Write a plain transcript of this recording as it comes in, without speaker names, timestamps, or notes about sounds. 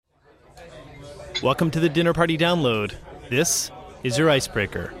Welcome to the Dinner Party Download. This is your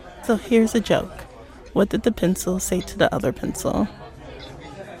icebreaker. So here's a joke. What did the pencil say to the other pencil?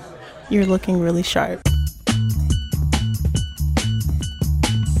 You're looking really sharp.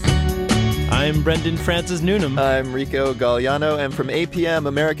 I'm Brendan Francis Noonan. I'm Rico Galliano, and from APM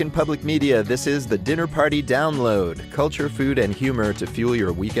American Public Media, this is the Dinner Party Download. Culture, food, and humor to fuel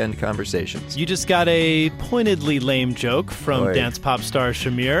your weekend conversations. You just got a pointedly lame joke from dance pop star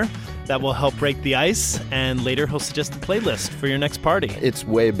Shamir that will help break the ice, and later he'll suggest a playlist for your next party. It's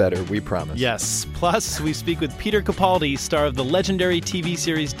way better, we promise. Yes. Plus, we speak with Peter Capaldi, star of the legendary TV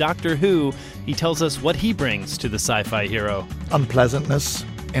series Doctor Who. He tells us what he brings to the sci-fi hero. Unpleasantness.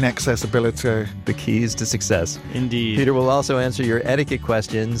 Inaccessibility. The keys to success. Indeed. Peter will also answer your etiquette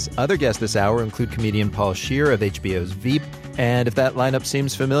questions. Other guests this hour include comedian Paul Scheer of HBO's Veep. And if that lineup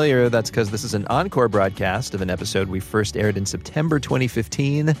seems familiar, that's because this is an encore broadcast of an episode we first aired in September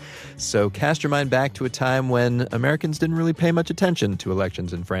 2015. So cast your mind back to a time when Americans didn't really pay much attention to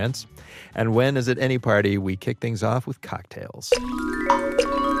elections in France. And when, as at any party, we kick things off with cocktails.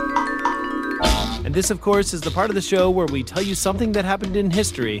 And this, of course, is the part of the show where we tell you something that happened in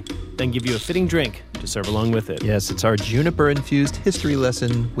history, then give you a fitting drink to serve along with it. Yes, it's our juniper-infused history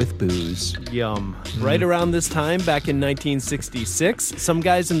lesson with booze. Yum. Right around this time, back in 1966, some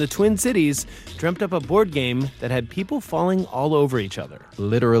guys in the Twin Cities dreamt up a board game that had people falling all over each other.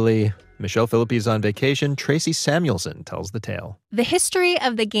 Literally. Michelle Phillippe's on vacation. Tracy Samuelson tells the tale. The history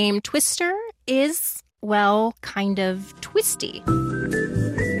of the game Twister is, well, kind of twisty.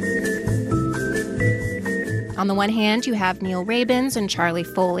 On the one hand, you have Neil Rabins and Charlie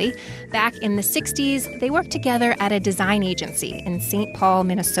Foley. Back in the 60s, they worked together at a design agency in St. Paul,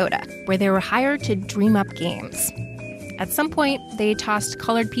 Minnesota, where they were hired to dream up games. At some point, they tossed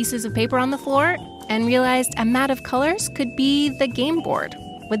colored pieces of paper on the floor and realized a mat of colors could be the game board,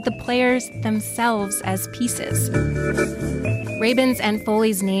 with the players themselves as pieces. Rabins and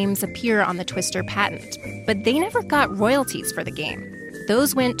Foley's names appear on the Twister patent, but they never got royalties for the game.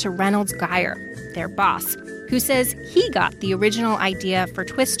 Those went to Reynolds Geyer, their boss, who says he got the original idea for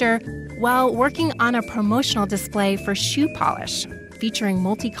Twister while working on a promotional display for shoe polish, featuring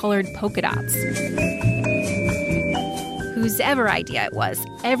multicolored polka dots. Whosever idea it was,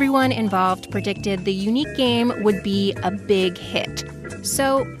 everyone involved predicted the unique game would be a big hit.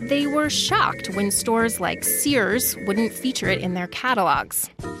 So they were shocked when stores like Sears wouldn't feature it in their catalogs.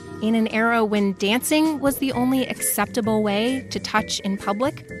 In an era when dancing was the only acceptable way to touch in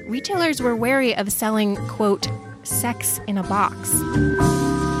public, retailers were wary of selling, quote, sex in a box.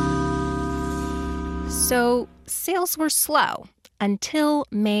 So sales were slow until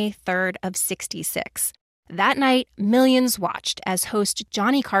May 3rd of 66. That night, millions watched as host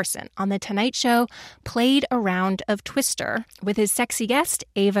Johnny Carson on The Tonight Show played a round of Twister with his sexy guest,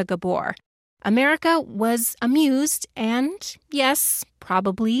 Ava Gabor. America was amused and, yes,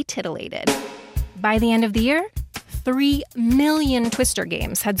 probably titillated. By the end of the year, 3 million Twister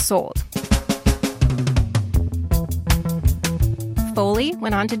games had sold. Foley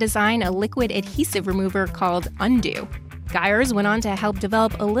went on to design a liquid adhesive remover called Undo. Geyers went on to help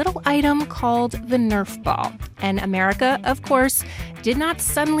develop a little item called the Nerf ball. And America, of course, did not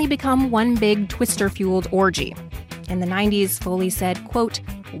suddenly become one big Twister-fueled orgy. In the 90s, Foley said, quote,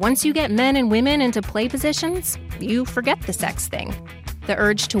 once you get men and women into play positions, you forget the sex thing. The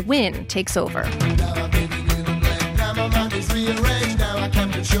urge to win takes over.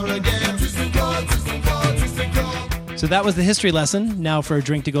 So that was the history lesson. Now for a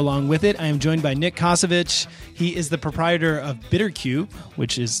drink to go along with it, I am joined by Nick Kosovich. He is the proprietor of Bitter Cube,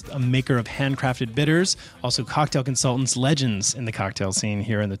 which is a maker of handcrafted bitters, also cocktail consultants, legends in the cocktail scene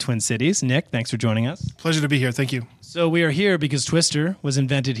here in the Twin Cities. Nick, thanks for joining us. Pleasure to be here. Thank you. So we are here because Twister was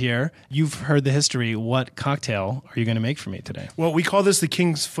invented here. You've heard the history. What cocktail are you going to make for me today? Well, we call this the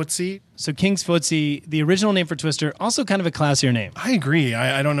King's Footsie. So King's Footsie, the original name for Twister, also kind of a classier name. I agree.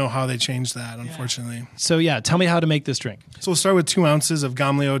 I don't know how they changed that, unfortunately. So yeah, tell me how to make this drink. So we'll start with 2 ounces of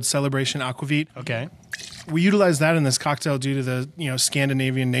Gamleode Celebration Aquavit. Okay. We utilize that in this cocktail due to the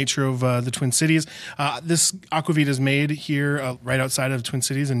Scandinavian nature of the Twin Cities. This aquavit is made here right outside of Twin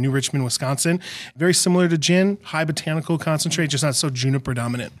Cities in New Richmond, Wisconsin. Very similar to gin, high botanical concentrate, just not so juniper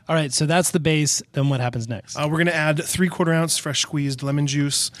dominant. All right, so that's the base. Then what happens next? We're going to add 3/4 ounce fresh squeezed lemon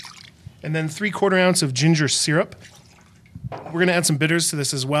juice, and then 3/4 ounce of ginger syrup. We're going to add some bitters to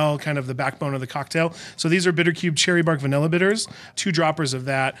this as well, kind of the backbone of the cocktail. So these are Bitter Cube Cherry Bark Vanilla Bitters, 2 droppers of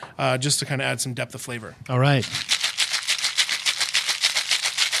that, just to kind of add some depth of flavor. All right.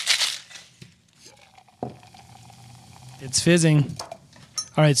 It's fizzing.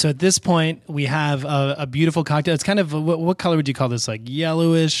 All right, so at this point, we have a beautiful cocktail. It's kind of, what color would you call this? Like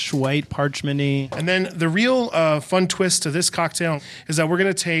yellowish, white, parchment-y? And then the real fun twist to this cocktail is that we're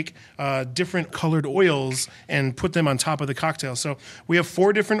going to take different colored oils and put them on top of the cocktail. So we have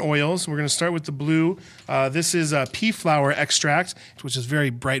 4 different oils. We're going to start with the blue. This is pea flower extract, which is very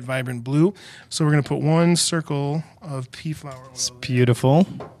bright, vibrant blue. So we're going to put 1 circle of pea flower oil. It's beautiful.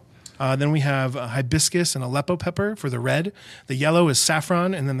 Then we have hibiscus and Aleppo pepper for the red. The yellow is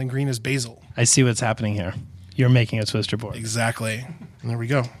saffron, and then the green is basil. I see what's happening here. You're making a twister board. Exactly. And there we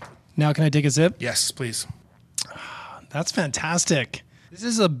go. Now can I take a sip? Yes, please. That's fantastic. This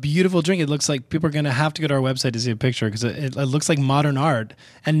is a beautiful drink. It looks like people are going to have to go to our website to see a picture because it looks like modern art.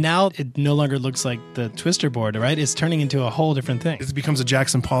 And now it no longer looks like the twister board, right? It's turning into a whole different thing. It becomes a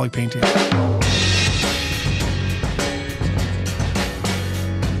Jackson Pollock painting.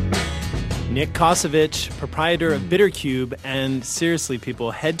 Nick Kosovich, proprietor of Bitter Cube, and seriously,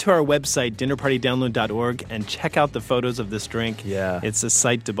 people, head to our website, dinnerpartydownload.org, and check out the photos of this drink. Yeah. It's a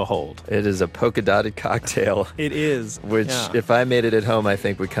sight to behold. It is a polka-dotted cocktail. It is. Which, if I made it at home, I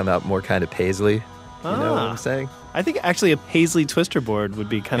think would come out more kind of paisley. You know what I'm saying? I think actually a paisley twister board would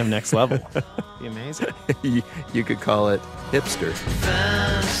be kind of next level. Be amazing. You could call it hipster.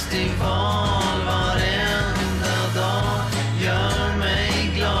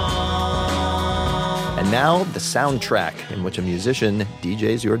 And now, the soundtrack in which a musician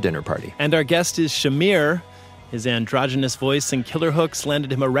DJs your dinner party. And our guest is Shamir. His androgynous voice and killer hooks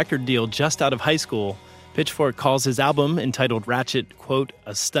landed him a record deal just out of high school. Pitchfork calls his album, entitled Ratchet, quote,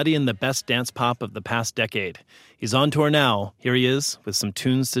 a study in the best dance pop of the past decade. He's on tour now. Here he is with some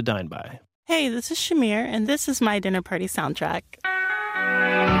tunes to dine by. Hey, this is Shamir, and this is my dinner party soundtrack.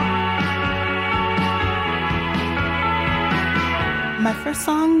 My first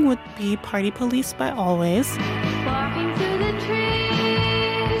song would be Party Police by Always. Walking through the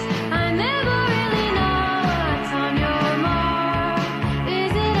trees, I never really know what's on your mind.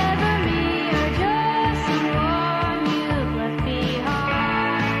 Is it ever me or just someone you've left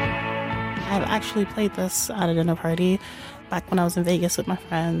behind? I've actually played this at a dinner party back when I was in Vegas with my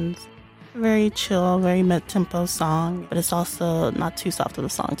friends. Very chill, very mid-tempo song, but it's also not too soft of a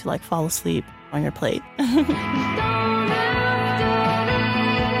song to like fall asleep on your plate.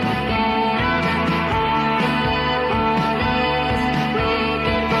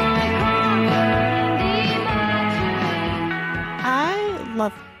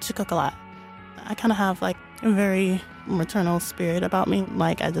 Love to cook a lot. I kind of have like a very maternal spirit about me.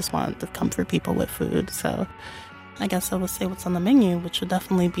 Like I just want to comfort people with food. So I guess I would say what's on the menu, which would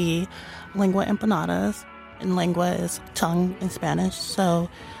definitely be lengua empanadas. And lengua is tongue in Spanish. So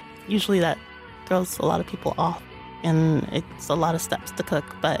usually that throws a lot of people off. And it's a lot of steps to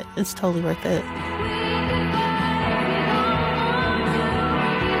cook, but it's totally worth it.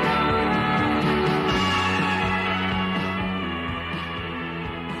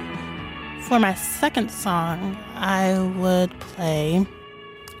 For my second song, I would play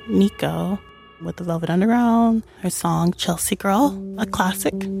Nico with the Velvet Underground, her song Chelsea Girl, a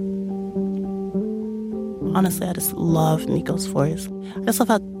classic. Honestly, I just love Nico's voice. I just love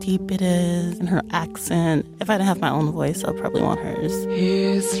how deep it is and her accent. If I didn't have my own voice, I'd probably want hers.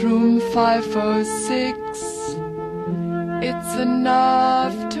 Here's room 506. It's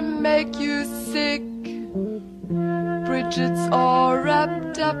enough to make you sick. Bridget's all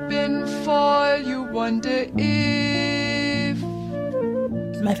wrapped up in foil. You wonder if...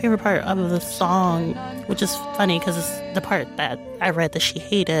 My favorite part of the song, which is funny because it's the part that I read that she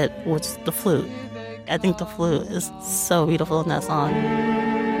hated, was the flute. I think the flute is so beautiful in that song.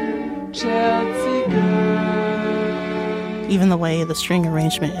 Chelsea girl. Even the way the string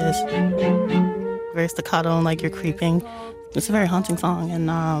arrangement is very staccato and like you're creeping. It's a very haunting song and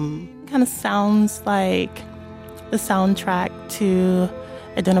kind of sounds like the soundtrack to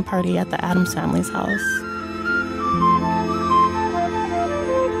a dinner party at the Addams family's house.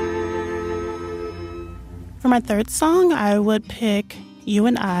 For my third song, I would pick You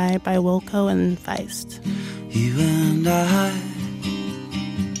and I by Wilco and Feist. You and I,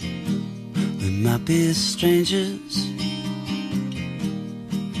 we might be strangers,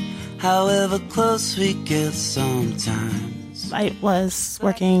 however close we get sometimes. I was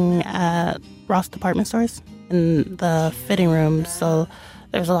working at Ross department stores in the fitting room, so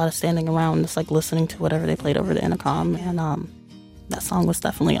there was a lot of standing around just like listening to whatever they played over the intercom, and that song was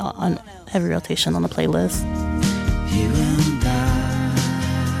definitely on heavy rotation on the playlist. You and I,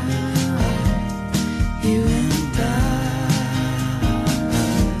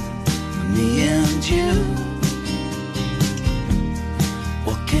 me and you,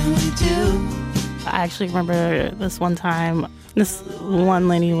 what can we do? I actually remember this one time This one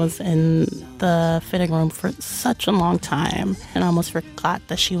lady was in the fitting room for such a long time, and I almost forgot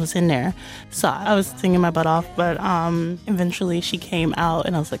that she was in there. So I was singing my butt off, but eventually she came out,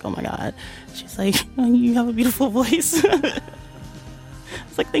 and I was like, oh my God. She's like, oh, you have a beautiful voice. I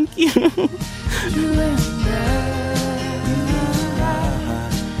was like, thank you.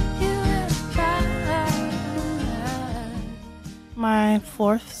 My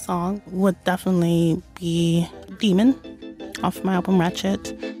fourth song would definitely be Demon off my album Ratchet.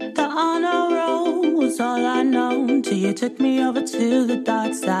 The honor roll was all I know till you took me over to the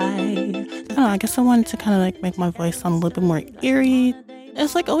dark side. I don't know, I guess I wanted to kind of like make my voice sound a little bit more eerie.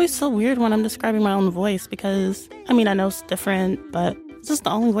 It's like always so weird when I'm describing my own voice because, I mean, I know it's different, but it's just the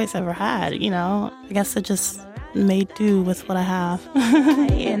only voice I ever had, you know? I guess I just made do with what I have.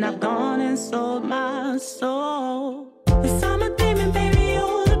 And I've gone and sold my soul. If I'm a demon, baby,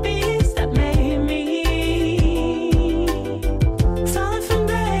 you're the beast that made me. Falling from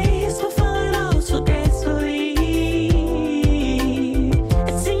grace, but falling out so gracefully.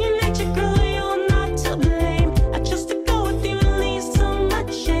 It's in your nature, girl, you're not to blame. I chose to go with you and leave so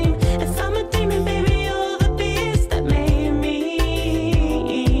much shame. If I'm a demon, baby, you're the beast that made me.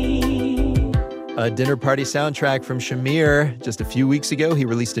 A dinner party soundtrack from Shamir. Just a few weeks ago, he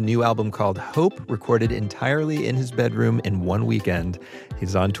released a new album called Hope, recorded entirely in his bedroom in one weekend.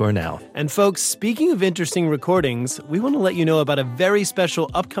 He's on tour now. And folks, speaking of interesting recordings, we want to let you know about a very special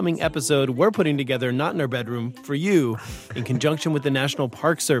upcoming episode we're putting together, not in our bedroom, for you, in conjunction with the National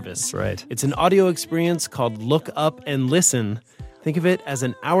Park Service. Right. It's an audio experience called Look Up and Listen. Think of it as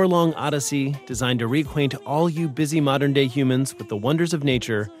an hour-long odyssey designed to reacquaint all you busy modern-day humans with the wonders of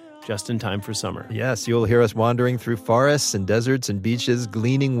nature just in time for summer. Yes, you'll hear us wandering through forests and deserts and beaches,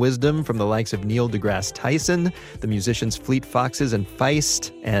 gleaning wisdom from the likes of Neil deGrasse Tyson, the musicians Fleet Foxes and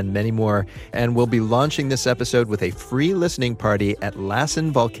Feist, and many more. And we'll be launching this episode with a free listening party at Lassen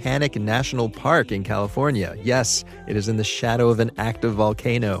Volcanic National Park in California. Yes, it is in the shadow of an active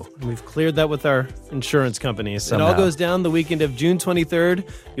volcano. We've cleared that with our insurance companies. Somehow. It all goes down the weekend of June 23rd.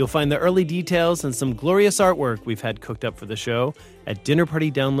 You'll find the early details and some glorious artwork we've had cooked up for the show at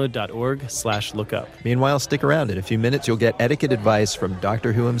dinnerpartydownload.org/lookup. Meanwhile, stick around. In a few minutes, you'll get etiquette advice from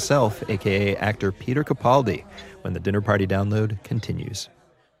Doctor Who himself, a.k.a. actor Peter Capaldi, when the Dinner Party Download continues.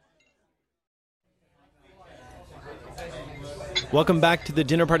 Welcome back to the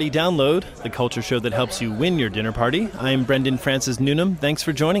Dinner Party Download, the culture show that helps you win your dinner party. I'm Brendan Francis Noonan. Thanks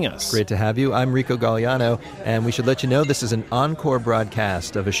for joining us. Great to have you. I'm Rico Galliano, and we should let you know this is an encore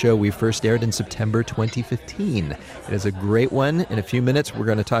broadcast of a show we first aired in September 2015. It is a great one. In a few minutes, we're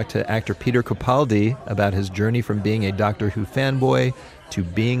going to talk to actor Peter Capaldi about his journey from being a Doctor Who fanboy to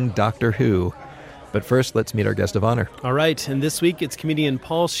being Doctor Who. But first, let's meet our guest of honor. All right, and this week it's comedian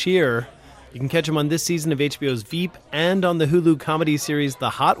Paul Scheer. You can catch him on this season of HBO's Veep and on the Hulu comedy series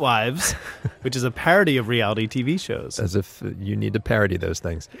The Hot Wives, which is a parody of reality TV shows. As if you need to parody those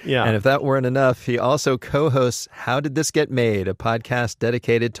things. Yeah. And if that weren't enough, he also co-hosts How Did This Get Made, a podcast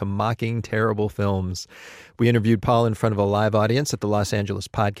dedicated to mocking terrible films. We interviewed Paul in front of a live audience at the Los Angeles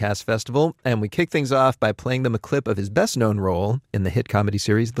Podcast Festival, and we kicked things off by playing them a clip of his best-known role in the hit comedy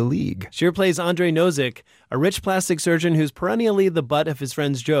series The League. Scheer plays Andre Nozick, a rich plastic surgeon who's perennially the butt of his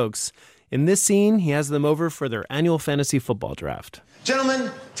friends' jokes. In this scene, he has them over for their annual fantasy football draft.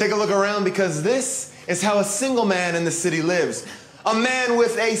 Gentlemen, take a look around because this is how a single man in the city lives. A man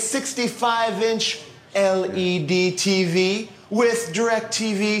with a 65-inch LED TV with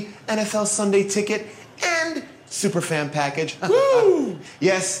DirecTV, NFL Sunday ticket, and Superfan package. Woo!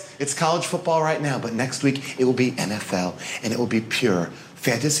 Yes, it's college football right now, but next week it will be NFL, and it will be pure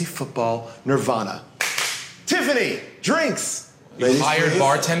fantasy football nirvana. Tiffany, drinks! Ladies, Hired please.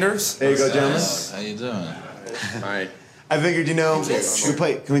 bartenders. There you go, gentlemen. How you doing? All right. I figured, we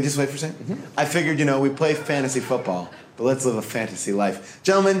play. Can we just wait for a second? Mm-hmm. I figured, we play fantasy football, but let's live a fantasy life.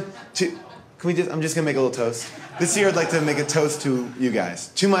 Gentlemen, I'm just gonna make a little toast. This year, I'd like to make a toast to you guys,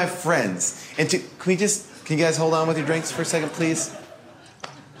 to my friends, and can you guys hold on with your drinks for a second, please?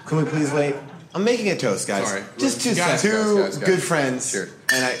 Can we please wait? I'm making a toast, guys. Sorry. Just 2 Guys, seconds. guys. Good friends. Cheers.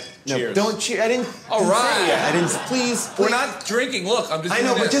 And Cheers. Don't cheer. I didn't. All right. Say it. I didn't. Please. We're not drinking. Look, I'm just. I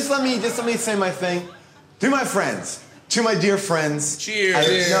know, doing but this. just let me say my thing. To my friends, to my dear friends.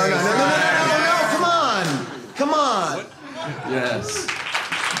 Cheers. No, come on. Yes.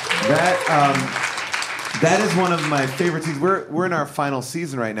 That is one of my favorite scenes. We're in our final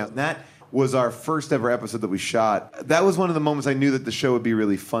season right now. was our first ever episode that we shot. That was one of the moments I knew that the show would be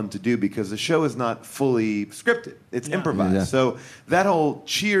really fun to do because the show is not fully scripted. It's improvised. Yeah. So that whole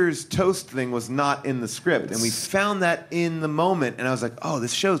Cheers toast thing was not in the script. And we found that in the moment. And I was like, oh,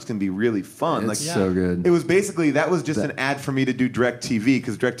 this show's going to be really fun. It's so good. It was basically, that was just an ad for me to do DirecTV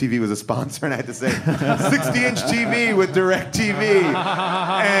because DirecTV was a sponsor. And I had to say 60-inch TV with DirecTV.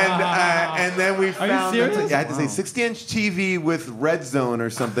 And then we found... I had to say 60-inch TV with Red Zone or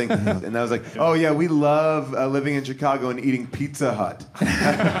something. And I was like, oh, yeah, we love living in Chicago and eating Pizza Hut.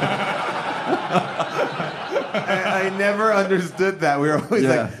 I never understood that. We were always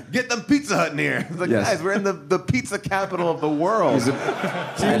like, get them Pizza Hut in here. It's like, guys, we're in the pizza capital of the world. So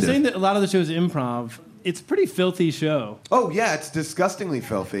you're saying that a lot of the show is improv. It's a pretty filthy show. Oh, yeah, it's disgustingly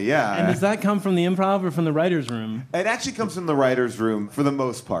filthy, yeah. And does that come from the improv or from the writer's room? It actually comes from the writer's room for the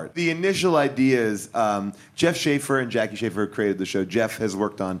most part. The initial ideas, Jeff Schaefer and Jackie Schaefer created the show. Jeff has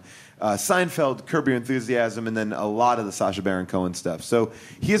worked on Seinfeld, Curb Your Enthusiasm, and then a lot of the Sacha Baron Cohen stuff. So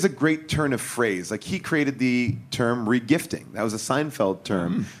he has a great turn of phrase. Like, he created the term regifting. That was a Seinfeld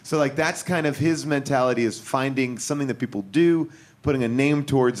term. So, like, that's kind of his mentality, is finding something that people do, putting a name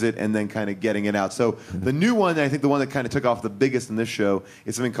towards it, and then kind of getting it out. So the new one, I think the one that kind of took off the biggest in this show,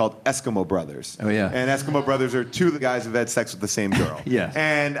 is something called Eskimo Brothers. Oh, yeah. And Eskimo Brothers are two of the guys who've had sex with the same girl. Yeah.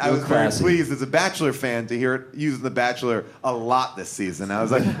 And I was very pleased as a Bachelor fan to hear it used in The Bachelor a lot this season. I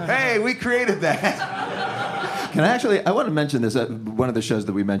was like, hey, we created that. Can I want to mention this. One of the shows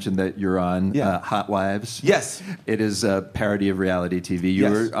that we mentioned that you're on, Hot Wives. Yes. It is a parody of reality TV. You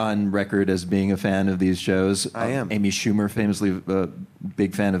were on record as being a fan of these shows. I am. Amy Schumer, famously a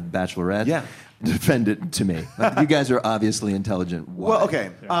big fan of Bachelorette. Yeah. Defend it to me. You guys are obviously intelligent. Why? Well,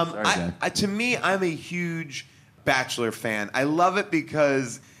 okay. Sorry, to me, I'm a huge Bachelor fan. I love it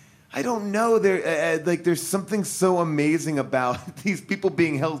because... I don't know. There's something so amazing about these people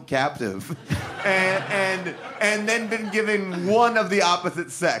being held captive, and then been given one of the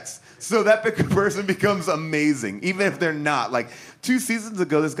opposite sex. So that person becomes amazing, even if they're not. Like 2 seasons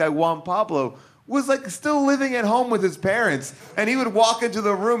ago, this guy Juan Pablo was like still living at home with his parents, and he would walk into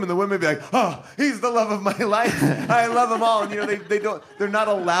the room, and the women would be like, "Oh, he's the love of my life. I love him all." And they're not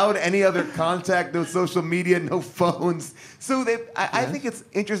allowed any other contact, no social media, no phones. So I think it's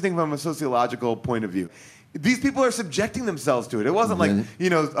interesting from a sociological point of view. These people are subjecting themselves to it. It wasn't like,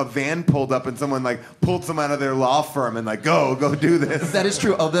 a van pulled up and someone like pulled someone out of their law firm and like, go do this. That is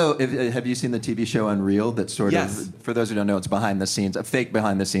true. Although, have you seen the TV show Unreal? That sort of, for those who don't know, it's behind the scenes, a fake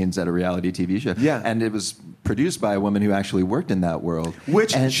behind the scenes at a reality TV show. Yeah. And it was produced by a woman who actually worked in that world.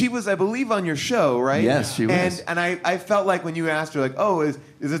 She was, I believe, on your show, right? Yes, she was. And I felt like when you asked her, like, oh, is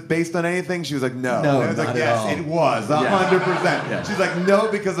this based on anything? She was like, no. No, and I was like, not yes, at all. it was, 100%. Yeah. She's like,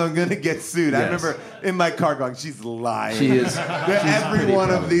 no, because I'm going to get sued. Yes. I remember in my car going, she's lying. She is. Every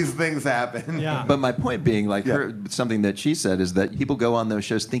one of these things happen. Yeah. But my point being, something that she said is that people go on those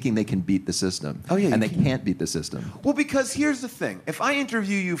shows thinking they can beat the system. Oh, yeah, and they can't beat the system. Well, because here's the thing. If I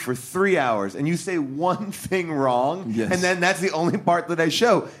interview you for 3 hours and you say one thing wrong, and then that's the only part that I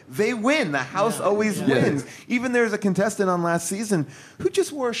show, they win. The house always wins. Even there's a contestant on last season who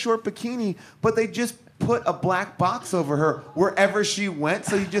just wore a short bikini, but they just put a black box over her wherever she went,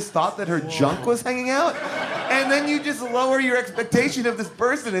 so you just thought that her junk was hanging out. And then you just lower your expectation of this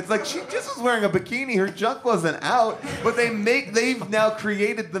person. It's like, she just was wearing a bikini, her junk wasn't out, but they've now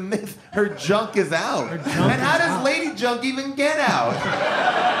created the myth her junk is out. And how does Lady Junk even get out?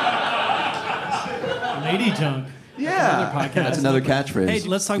 Lady Junk. Yeah. That's another catchphrase. Hey,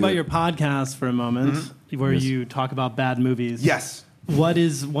 let's talk about your podcast for a moment, where you talk about bad movies. Yes. What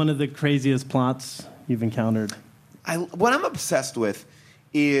is one of the craziest plots you've encountered? What I'm obsessed with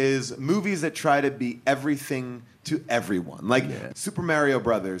is movies that try to be everything to everyone. Like Super Mario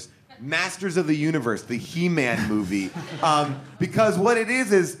Brothers, Masters of the Universe, the He-Man movie. Because what it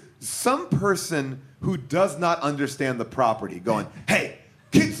is some person who does not understand the property going, hey,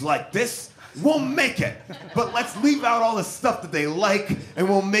 kids like this won't make it, but let's leave out all the stuff that they like and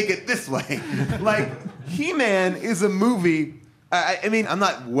we'll make it this way. Like, He-Man is a movie. I mean, I'm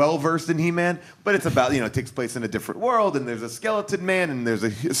not well-versed in He-Man, but it's about, it takes place in a different world, and there's a skeleton man, and there's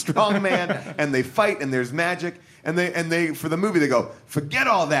a strong man, and they fight, and there's magic, and they for the movie, they go, forget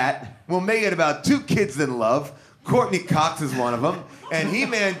all that, we'll make it about 2 kids in love. Courtney Cox is one of them, and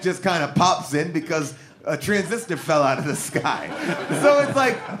He-Man just kind of pops in because a transistor fell out of the sky. So it's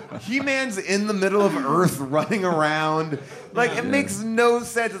like, He-Man's in the middle of Earth running around. Like, it makes no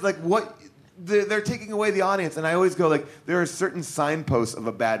sense. It's like, what... They're taking away the audience, and I always go like, there are certain signposts of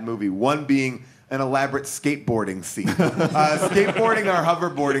a bad movie. One being an elaborate skateboarding scene. Skateboarding or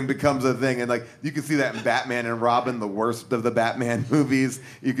hoverboarding becomes a thing, and like you can see that in Batman and Robin, the worst of the Batman movies.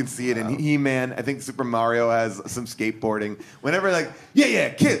 You can see it in He-Man. I think Super Mario has some skateboarding. Whenever like,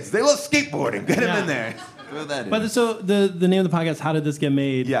 kids, they love skateboarding. Get them in there. Throw that in. But so the name of the podcast, How Did This Get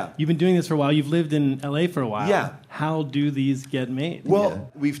Made? Yeah. You've been doing this for a while. You've lived in LA for a while. Yeah. How do these get made?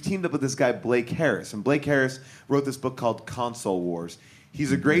 Well, we've teamed up with this guy, Blake Harris. And Blake Harris wrote this book called Console Wars.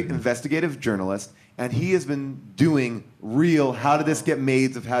 He's a great investigative journalist, and he has been doing real How Did This Get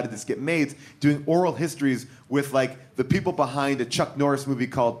Mades of How Did This Get Mades, doing oral histories with like the people behind a Chuck Norris movie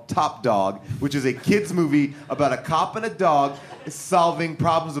called Top Dog, which is a kids movie about a cop and a dog solving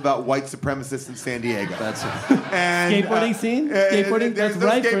problems about white supremacists in San Diego. That's it. And, skateboarding scene? Skateboarding? There's no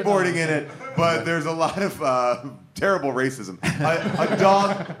skateboarding in it, but there's a lot of terrible racism.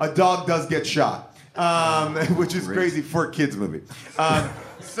 A dog does get shot, which is crazy for a kids movie.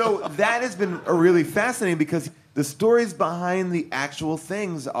 So that has been really fascinating because the stories behind the actual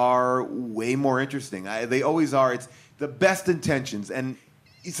things are way more interesting. They always are. It's the best intentions, and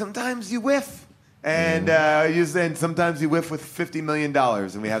sometimes you whiff. And sometimes you whiff with $50 million,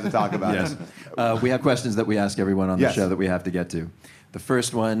 and we have to talk about it. We have questions that we ask everyone on the show that we have to get to. The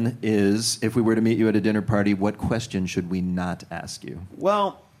first one is, if we were to meet you at a dinner party, what question should we not ask you?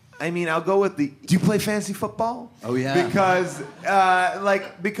 Well, I mean, I'll go with do you play fantasy football? Oh, yeah.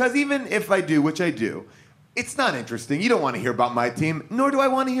 Because even if I do, which I do, it's not interesting. You don't want to hear about my team, nor do I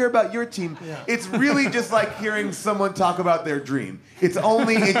want to hear about your team. Yeah. It's really just like hearing someone talk about their dream. It's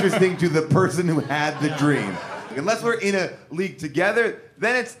only interesting to the person who had the dream. Unless we're in a league together,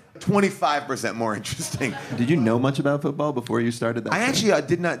 then it's 25% more interesting. Did you know much about football before you started that? I actually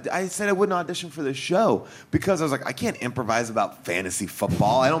did not. I said I wouldn't audition for the show because I was like, I can't improvise about fantasy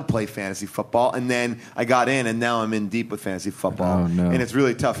football. I don't play fantasy football. And then I got in, and now I'm in deep with fantasy football. Oh, no. And it's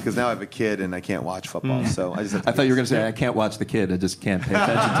really tough because now I have a kid and I can't watch football. So I just have to I thought you were going to say, I can't watch the kid. I just can't pay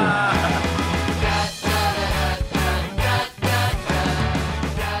attention to him.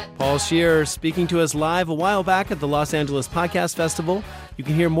 Paul Scheer speaking to us live a while back at the Los Angeles Podcast Festival. You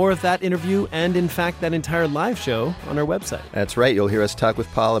can hear more of that interview and, in fact, that entire live show on our website. That's right. You'll hear us talk with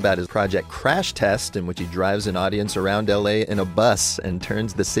Paul about his project Crash Test, in which he drives an audience around L.A. in a bus and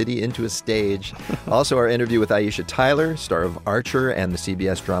turns the city into a stage. Also, our interview with Aisha Tyler, star of Archer and the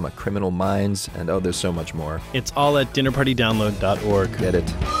CBS drama Criminal Minds. And, there's so much more. It's all at dinnerpartydownload.org. Get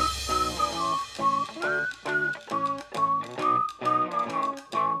it.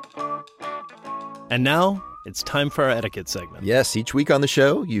 And now, it's time for our etiquette segment. Yes, each week on the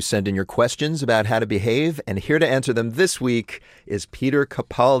show, you send in your questions about how to behave, and here to answer them this week is Peter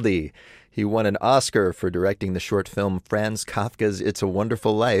Capaldi. He won an Oscar for directing the short film Franz Kafka's It's a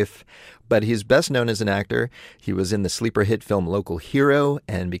Wonderful Life, but he's best known as an actor. He was in the sleeper hit film Local Hero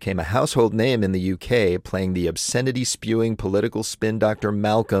and became a household name in the UK, playing the obscenity-spewing political spin Dr.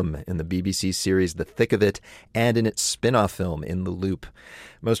 Malcolm in the BBC series The Thick of It and in its spin-off film In the Loop.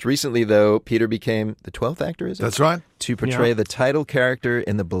 Most recently, though, Peter became the 12th actor, is it? That's right. To portray the title character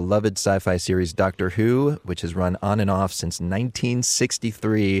in the beloved sci-fi series Doctor Who, which has run on and off since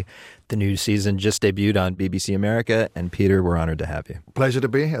 1963. The new season just debuted on BBC America, and Peter, we're honored to have you. Pleasure to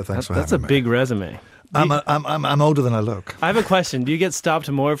be here. Thanks for having me. That's a big resume. I'm older than I look. I have a question. Do you get stopped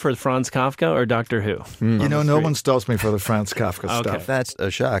more for Franz Kafka or Doctor Who? You know, no one stops me for the Franz Kafka stuff. That's a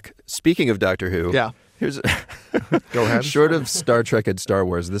shock. Speaking of Doctor Who, here's go ahead. Short of Star Trek and Star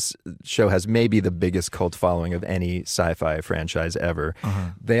Wars, this show has maybe the biggest cult following of any sci-fi franchise ever.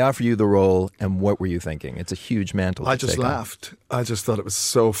 They offer you the role, and what were you thinking? It's a huge mantle. I just laughed. I just thought it was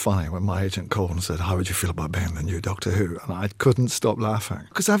so funny when my agent called and said, "How would you feel about being the new Doctor Who?" And I couldn't stop laughing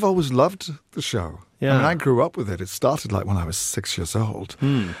because I've always loved the show. Yeah. I mean, I grew up with it. It started like when I was 6 years old,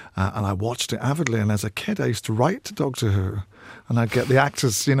 and I watched it avidly. And as a kid, I used to write to Doctor Who, and I'd get the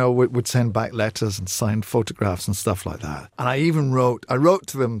actors, would send back letters and signed photographs and stuff like that. And I wrote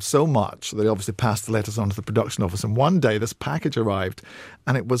to them so much that they obviously passed the letters on to the production office. And one day, this package arrived,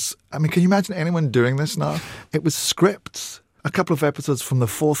 and it was, can you imagine anyone doing this now? It was scripts, a couple of episodes from the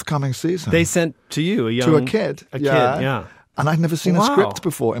forthcoming season. They sent to you, to a kid. Yeah. And I'd never seen a script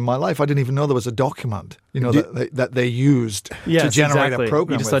before in my life. I didn't even know there was a document, that they used to generate a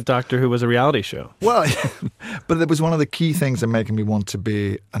program. You just thought Doctor Who was a reality show. Well, but it was one of the key things in making me want to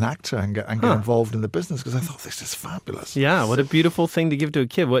be an actor and get involved in the business because I thought this is fabulous. Yeah, what a beautiful thing to give to a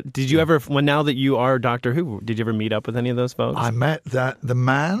kid. What did you ever? When now that you are Doctor Who, did you ever meet up with any of those folks? I met the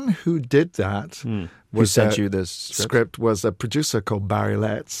man who did that. Who sent you this script was a producer called Barry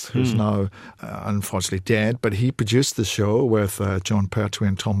Letts, who's now unfortunately dead, but he produced the show with John Pertwee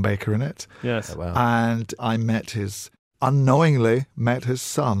and Tom Baker in it. Yes. Oh, wow. And I met his unknowingly met his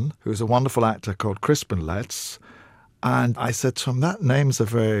son, who's a wonderful actor called Crispin Letts. And I said to him, that name's a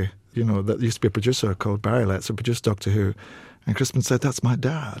very, that used to be a producer called Barry Letts, who produced Doctor Who. And Crispin said, that's my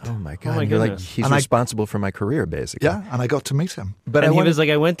dad. Oh, my God. Oh my You're like, goodness. he's And responsible for my career, basically. Yeah, and I got to meet him. But And he was like,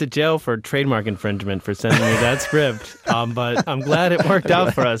 I went to jail for trademark infringement for sending me that script. But I'm glad it worked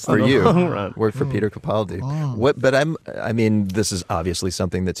out for us for in the you, long run. worked for Peter Capaldi. This is obviously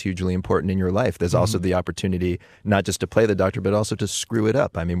something that's hugely important in your life. There's also the opportunity not just to play the Doctor, but also to screw it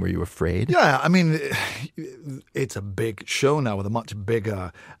up. I mean, were you afraid? Yeah, I mean, it's a big show now with a much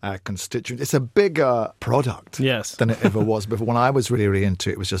bigger constituent. It's a bigger product than it ever was before. When I was really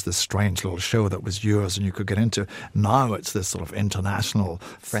into it, it was just this strange little show that was yours and you could get into. Now it's this sort of international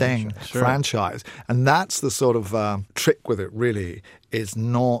franchise. And that's the sort of trick with it, really, is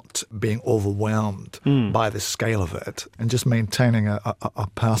not being overwhelmed by the scale of it and just maintaining a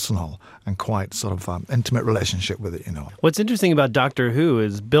personal and quite sort of intimate relationship with it, What's interesting about Doctor Who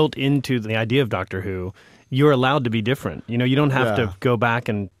is built into the idea of Doctor Who, you're allowed to be different. You don't have to go back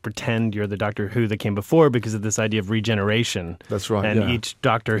and pretend you're the Doctor Who that came before because of this idea of regeneration. That's right. And each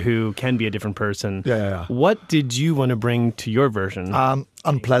Doctor Who can be a different person. Yeah. What did you want to bring to your version?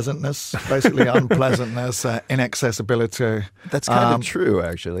 Unpleasantness, basically unpleasantness, inaccessibility. That's kind of true,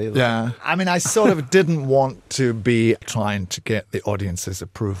 actually. Yeah. I mean, I sort of didn't want to be trying to get the audience's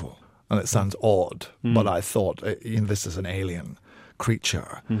approval. And it sounds odd, but I thought, this is an alien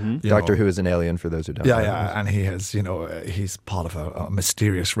creature. Doctor Who is an alien, for those who don't know. Yeah, and he has, he's part of a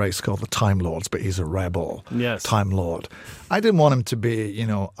mysterious race called the Time Lords, but he's a rebel Time Lord. I didn't want him to be,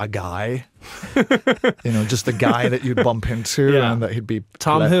 a guy, just a guy that you'd bump into and that he'd be...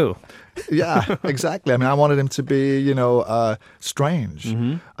 Tom Who? Yeah, exactly. I mean, I wanted him to be, strange.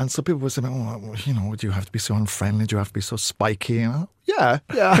 And so people would say, would you have to be so unfriendly? Do you have to be so spiky? Yeah,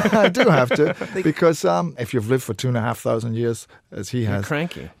 I do have to. Because if you've lived for 2,500 years, as he has, you're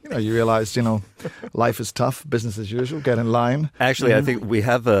cranky. You realize, life is tough, business as usual, get in line. Actually, I think we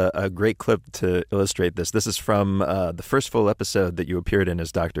have a great clip to illustrate this. This is from the first full episode that you appeared in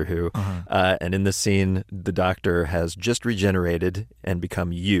as Doctor Who. And in this scene, the Doctor has just regenerated and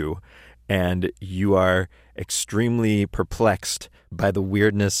become you. And you are extremely perplexed by the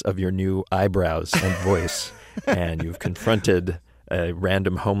weirdness of your new eyebrows and voice. And you've confronted a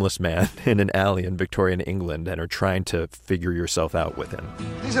random homeless man in an alley in Victorian England and are trying to figure yourself out with him.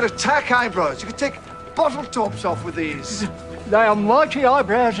 These are attack eyebrows. You can take bottle tops off with these. They are mighty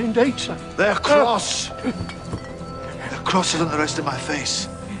eyebrows indeed, sir. They're cross. They're crosser than the rest of my face.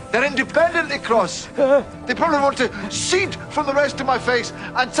 They're independently cross. They probably want to cede from the rest of my face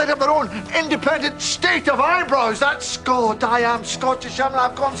and set up their own independent state of eyebrows. That's Scot. I am Scottish.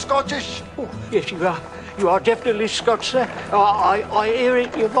 I've gone Scottish. Oh, yes, you are. You are definitely Scotch, sir. I hear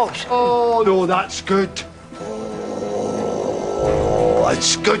it in your voice. Oh, no, that's good. Oh,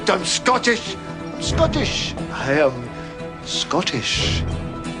 that's good. I'm Scottish. I'm Scottish. I am Scottish.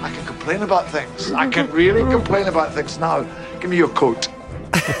 I can complain about things. I can really complain about things. Now, give me your coat.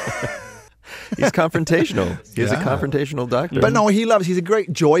 He's confrontational. He's a confrontational doctor. But no, he's a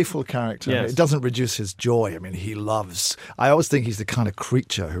great joyful character. Yes. It doesn't reduce his joy. I mean, I always think he's the kind of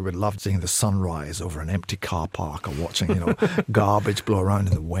creature who would love seeing the sunrise over an empty car park or watching, garbage blow around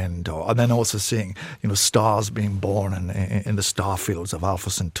in the wind, and then also seeing, stars being born in the star fields of Alpha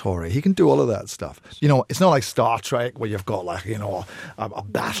Centauri. He can do all of that stuff. It's not like Star Trek where you've got a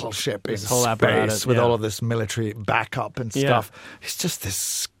battleship in space with all of this military backup and stuff. It's just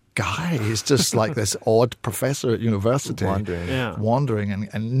this guy. He's just like this odd professor at university, wandering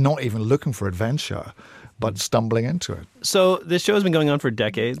and not even looking for adventure, but stumbling into it. So this show has been going on for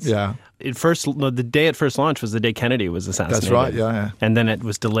decades. Yeah. The day it first launched was the day Kennedy was assassinated. That's right, yeah. And then it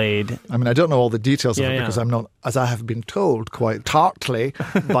was delayed. I mean, I don't know all the details of it because I'm not, as I have been told quite tartly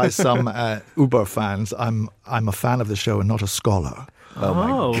by some Uber fans, I'm a fan of the show and not a scholar.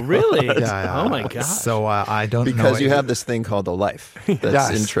 Oh, really? Yeah. Oh, my gosh. So I don't know. Because you have this thing called a life.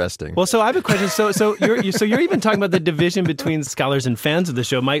 That's interesting. Well, so I have a question. So you're even talking about the division between scholars and fans of the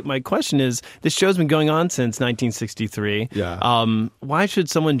show. My question is, this show's been going on since 1963. Yeah. Why should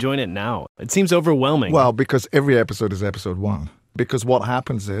someone join it now? It seems overwhelming. Well, because every episode is episode one. Because what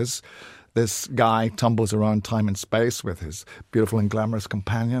happens is this guy tumbles around time and space with his beautiful and glamorous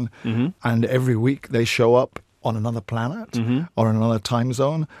companion, and every week they show up on another planet or in another time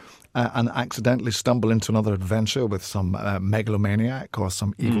zone and accidentally stumble into another adventure with some megalomaniac or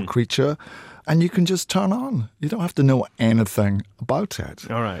some evil creature. And you can just turn on. You don't have to know anything about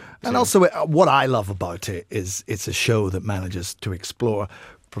it. All right. And also what I love about it is it's a show that manages to explore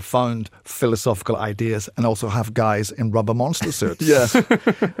profound philosophical ideas and also have guys in rubber monster suits. Yeah,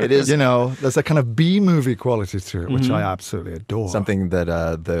 it is. You know, there's a kind of B-movie quality to it, which I absolutely adore. Something that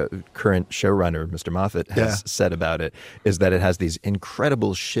the current showrunner, Mr. Moffat, has said about it is that it has these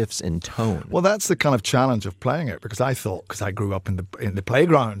incredible shifts in tone. Well, that's the kind of challenge of playing it, because I thought, because I grew up in the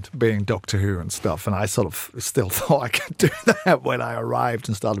playground being Doctor Who and stuff, and I sort of still thought I could do that when I arrived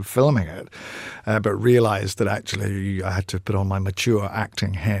and started filming it, but realised that actually I had to put on my mature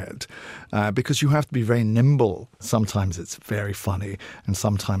acting head, because you have to be very nimble. Sometimes it's very funny, and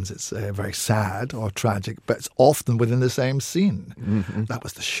sometimes it's very sad or tragic, but it's often within the same scene. Mm-hmm. That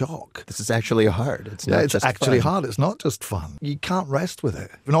was the shock. This is actually hard. It's not it's just actually fun. hard. It's not just fun. You can't rest with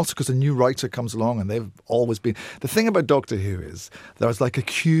it. And also because a new writer comes along, and they've always been... The thing about Doctor Who is there's like a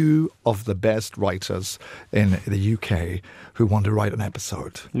queue of the best writers in the UK who want to write an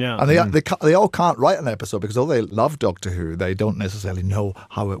episode. Yeah. And they all can't write an episode because although they love Doctor Who, they don't necessarily know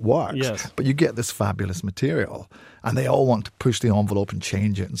how it works. Yes. But you get this fabulous material, and they all want to push the envelope and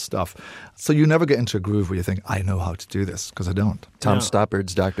change it and stuff. So you never get into a groove where you think, I know how to do this, because I don't. Tom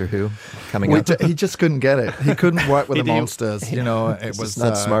Stoppard's Doctor Who coming up. He just couldn't get it. He couldn't work with the monsters. You know, it was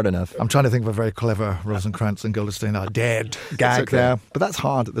not smart enough. I'm trying to think of a very clever Rosencrantz and Guildenstern dead gag okay. there. But that's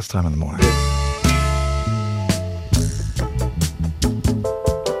hard at this time in the morning.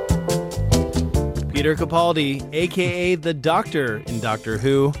 Peter Capaldi, a.k.a. the Doctor in Doctor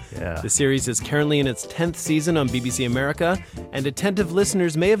Who. Yeah. The series is currently in its 10th season on BBC America, and attentive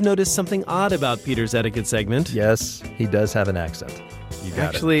listeners may have noticed something odd about Peter's etiquette segment. Yes, he does have an accent. You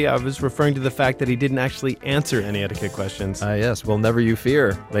got Actually, I was referring to the fact that he didn't actually answer any etiquette questions. Yes. Well, never you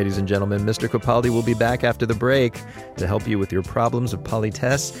fear, ladies and gentlemen. Mr. Capaldi will be back after the break to help you with your problems of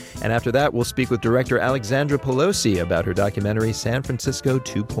politesse. And after that, we'll speak with director Alexandra Pelosi about her documentary San Francisco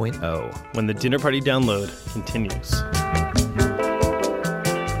 2.0. When the Dinner Party download continues.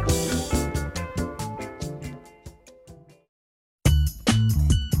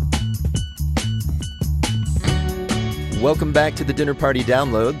 Welcome back to the Dinner Party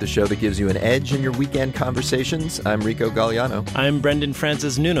Download, the show that gives you an edge in your weekend conversations. I'm Rico Galliano. I'm Brendan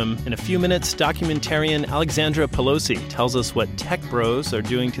Francis Noonan. In a few minutes, documentarian Alexandra Pelosi tells us what tech bros are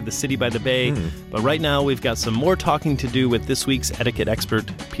doing to the city by the bay. But right now, we've got some more talking to do with this week's etiquette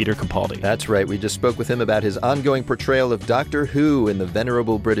expert, Peter Capaldi. That's right. We just spoke with him about his ongoing portrayal of Doctor Who in the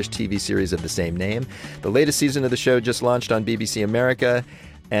venerable British TV series of the same name. The latest season of the show just launched on BBC America.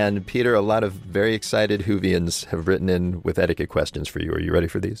 And Peter, a lot of very excited Whovians have written in with etiquette questions for you. Are you ready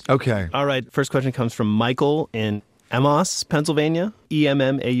for these? Okay. All right. First question comes from Michael in Emmaus, Pennsylvania.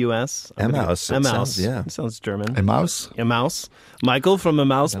 E-M-M-A-U-S. Emmaus. Emmaus. Yeah. It sounds German. Emmaus? Emmaus. Michael from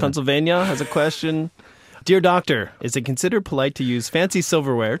Emmaus, Pennsylvania has a question. Dear Doctor, is it considered polite to use fancy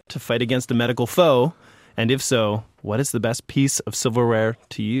silverware to fight against a medical foe? And if so, what is the best piece of silverware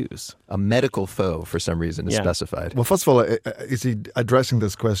to use? A medical foe, for some reason, is specified. Well, first of all, is he addressing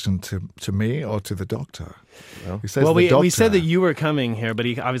this question to me or to the doctor? He says we said that you were coming here, but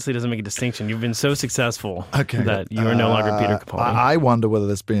he obviously doesn't make a distinction. You've been so successful that you are no longer Peter Capaldi. I wonder whether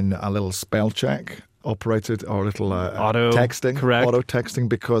there's been a little spell check operated or a little auto texting, correct. Auto texting,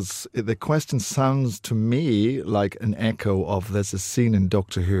 because the question sounds to me like an echo of there's a scene in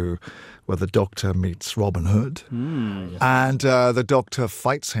Doctor Who where the Doctor meets Robin Hood, and the Doctor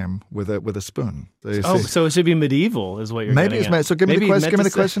fights him with a spoon. So it should be medieval, is what you're getting at. So give me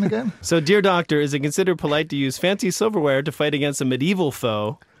the question again. So, dear Doctor, is it considered polite to use fancy silverware to fight against a medieval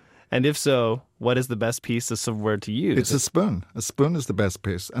foe? And if so, what is the best piece of silverware to use? It's a spoon. A spoon is the best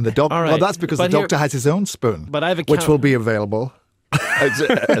piece, and the doctor. All right. Well, that's because the Doctor has his own spoon, but I have which will be available. As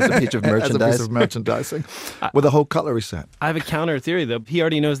a piece of merchandise. As a piece of merchandising with a whole cutlery set. I have a counter theory, though. He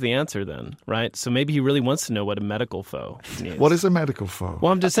already knows the answer then, right? So maybe he really wants to know what a medical foe needs. What is a medical foe?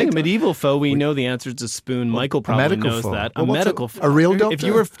 Well, I'm just saying a medieval foe, we know the answer is a spoon. Michael probably knows foe. that. Well, a medical foe. A real doctor? If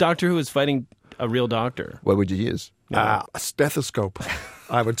you were a doctor who was fighting a real doctor. What would you use? A stethoscope.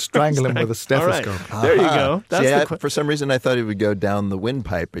 I would strangle him with a stethoscope. Right. There you go. That's for some reason, I thought it would go down the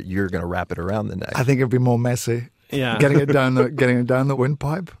windpipe, but you're going to wrap it around the neck. I think it'd be more messy. Yeah, getting it down the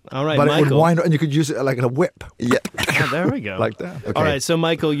windpipe. All right, but Michael. it would wind up, and you could use it like a whip. Yeah, there we go. Like that. Okay. All right, so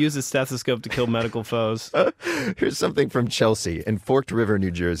Michael uses stethoscope to kill medical foes. Here's something from Chelsea in Forked River,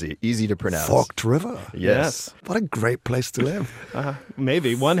 New Jersey. Easy to pronounce. Forked River. Yes. What a great place to live.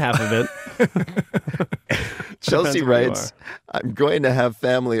 Maybe one half of it. Chelsea writes, "I'm going to have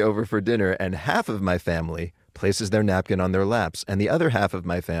family over for dinner, and half of my family places their napkin on their laps, and the other half of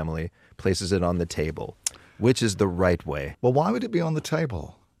my family places it on the table. Which is the right way?" Well, why would it be on the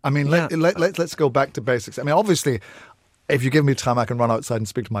table? I mean, let's go back to basics. I mean, obviously, If you give me time, I can run outside and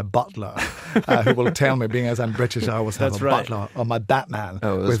speak to my butler, who will tell me, being as I'm British, I always have That's a right. butler or my Batman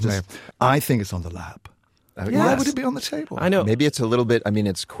Oh, with me. I think it's on the lap. Why Yes. would it be on the table? I know. Maybe it's a little bit,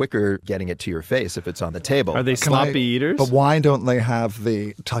 it's quicker getting it to your face if it's on the table. Are they sloppy eaters? But why don't they have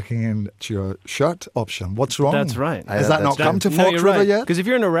the tucking into your shirt option? What's wrong? That's right. Has that not come to No, Fox you're River right. yet? Because if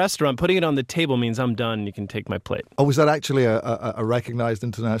you're in a restaurant, putting it on the table means I'm done. You can take my plate. Oh, is that actually a recognized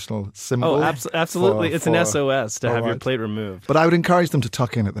international symbol? Oh, absolutely. for- It's an for- SOS to All have your right. plate removed. But I would encourage them to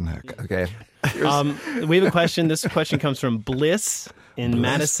tuck in at the neck. Okay. We have a question. This question comes from Bliss in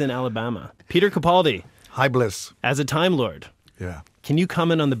Madison, Alabama. Peter Capaldi. Hi, Bliss. As a Time Lord, Yeah. can you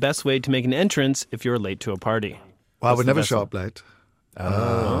comment on the best way to make an entrance if you're late to a party? Well, I What's would the never best show one? up late.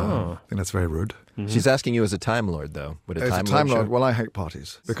 Oh. I think that's very rude. She's asking you as a Time Lord, though. Would a As Time a Time Lord Lord, show? well, I hate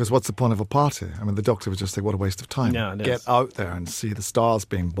parties. Because what's the point of a party? I mean, the Doctor would just say, what a waste of time. Yeah, it Get is. out there and see the stars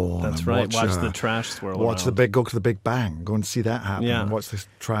being born. That's and right. Watch the trash swirl Watch around. go to the Big Bang. Go and see that happen. Yeah. And watch the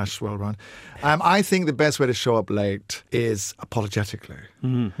trash swirl around. I think the best way to show up late is apologetically.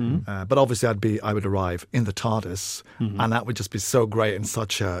 Mm-hmm. But obviously, I would arrive in the TARDIS, and that would just be so great and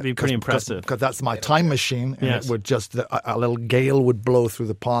such a... Be pretty impressive. Because that's my time machine, and Yes. it would just... A little gale would blow through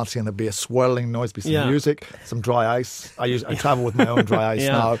the party, and there'd be a swirling noise, be some Yeah. music, some dry ice. I travel with my own dry ice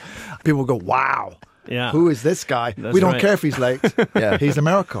Yeah. now. People would go, wow. Yeah. Who is this guy? That's We don't right. care if he's late. Yeah. He's a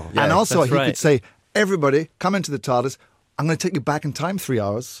miracle. Yeah, and also, that's he right. could say, everybody, come into the TARDIS. I'm going to take you back in time 3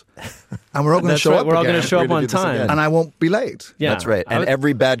 hours, and we're all going to That's show right. up We're all again. going to show We're up gonna on do this time. again. And I won't be late. Yeah. That's right. I And would-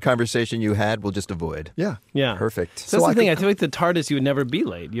 every bad conversation you had, we'll just avoid. Yeah. Yeah. Perfect. So that's So the I thing. could- I feel like the TARDIS, you would never be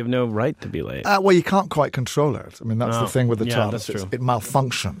late. You have no right to be late. Well, you can't quite control it. I mean, that's No. the thing with the Yeah, TARDIS. that's true. It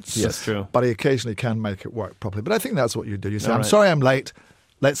malfunctions. Yes. That's true. But he occasionally can make it work properly. But I think that's what you do. You say, All I'm right. sorry I'm late.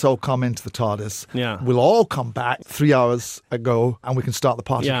 Let's all come into the TARDIS. Yeah. We'll all come back 3 hours ago, and we can start the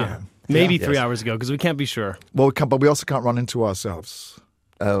party Yeah. again. Maybe Yeah. 3 hours ago, because we can't be sure. Well, we can, but we also can't run into ourselves.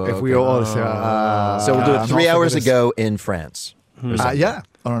 Oh, If we okay. all say, So we'll do I'm it 3 not hours for this. ago in France. or something. Yeah,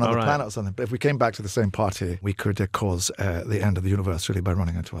 on another All right. planet or something. But if we came back to the same party, we could cause the end of the universe really by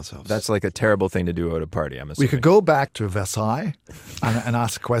running into ourselves. That's like a terrible thing to do at a party, I'm assuming. We could go back to Versailles and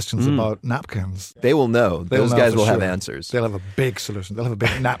ask questions about napkins. They will know. They'll Those know guys for will have sure. answers. They'll have a big solution. They'll have a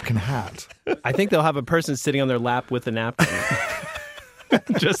big napkin hat. I think they'll have a person sitting on their lap with a napkin.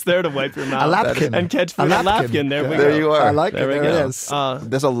 Just there to wipe your mouth. A lapkin. And catch food. A lapkin. There we go. There you are. I like There it. we There go. it is.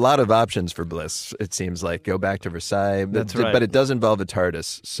 There's a lot of options for Bliss, it seems like. Go back to Versailles. That's But- right. But it does involve a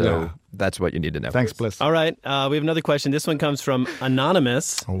TARDIS, so Yeah. that's what you need to know. Thanks, Bliss. All right. We have another question. This one comes from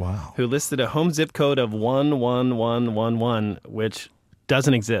Anonymous, Oh, wow. who listed a home zip code of 11111, which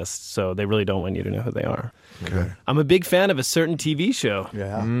doesn't exist. So they really don't want you to know who they are. Okay. I'm a big fan of a certain TV show.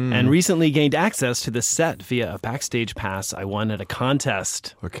 Yeah. And recently gained access to the set via a backstage pass I won at a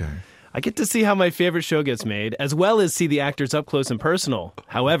contest. Okay. I get to see how my favorite show gets made, as well as see the actors up close and personal.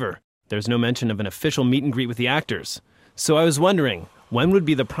 However, there's no mention of an official meet and greet with the actors. So I was wondering, when would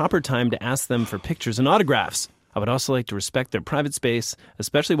be the proper time to ask them for pictures and autographs? I would also like to respect their private space,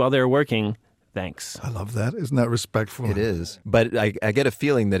 especially while they're working. Thanks. I love that. Isn't that respectful? It is. But I get a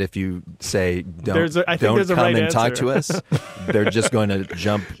feeling that if you say, I think don't there's a come right and talk answer. to us, they're just going to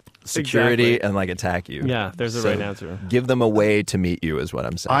jump security Exactly. and like attack you. Yeah, there's a So right answer. Give them a way to meet you is what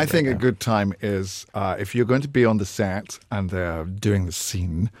I'm saying. I think right a now. good time is if you're going to be on the set and they're doing the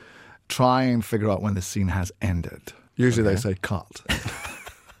scene, try and figure out when the scene has ended. Usually they say cut.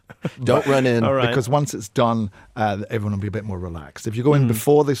 Don't run in. All right. Because once it's done, everyone will be a bit more relaxed. If you go in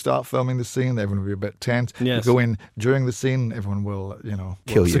before they start filming the scene, everyone will be a bit tense. Yes. You go in during the scene, everyone will,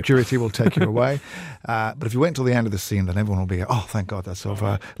 Kill you. security will take you away. But if you wait until the end of the scene, then everyone will be, oh, thank God that's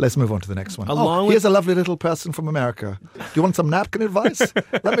over. Let's move on to the next one. Along with- Here's a lovely little person from America. Do you want some napkin advice?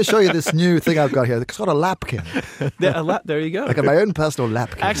 Let me show you this new thing I've got here. It's called a lapkin. There you go. I got my own personal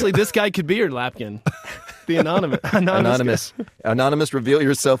lapkin. Actually, this guy could be your lapkin. The anonymous. Anonymous, reveal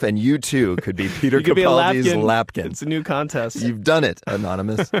yourself, and you too could be Peter You could be a Capaldi's lapkin. lapkin. It's a new contest. You've done it,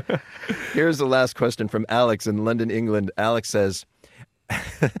 Anonymous. Here's the last question from Alex in London, England. Alex says,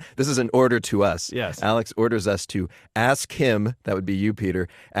 this is an order to us. Yes. Alex orders us to ask him, that would be you, Peter,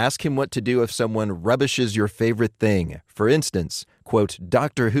 ask him what to do if someone rubbishes your favorite thing. For instance, quote,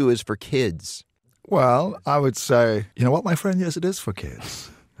 Doctor Who is for kids. Well, I would say, you know what, my friend? Yes, it is for kids.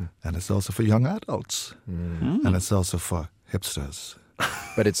 And it's also for young adults. And it's also for hipsters.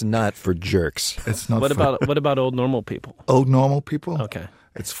 But it's not for jerks. It's not What for about old normal people? old normal people. Okay.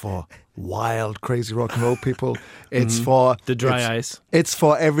 It's for wild, crazy rock and roll people. It's for The dry ice. It's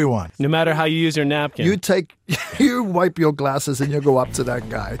for everyone. No matter how you use your napkin. You wipe your glasses and you go up to that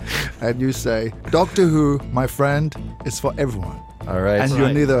guy and you say, Doctor Who, my friend, is for everyone. All right. And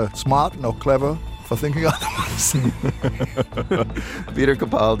you're neither smart nor clever for thinking otherwise. Peter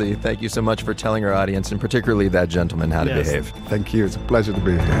Capaldi, thank you so much for telling our audience, and particularly that gentleman, how to behave. Thank you. It's a pleasure to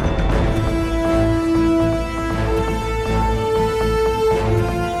be here.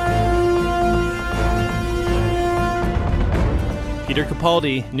 Peter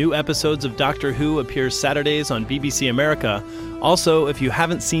Capaldi, new episodes of Doctor Who appear Saturdays on BBC America. Also, if you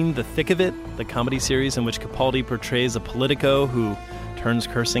haven't seen The Thick of It, the comedy series in which Capaldi portrays a politico who turns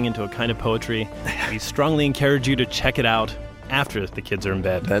cursing into a kind of poetry, we strongly encourage you to check it out after the kids are in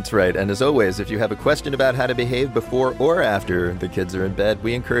bed. That's right. And as always, if you have a question about how to behave before or after the kids are in bed,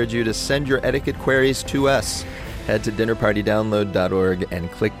 we encourage you to send your etiquette queries to us. Head to dinnerpartydownload.org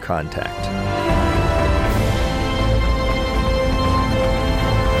and click Contact.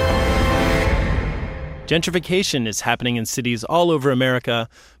 Gentrification is happening in cities all over America,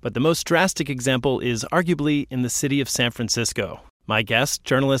 but the most drastic example is arguably in the city of San Francisco. My guest,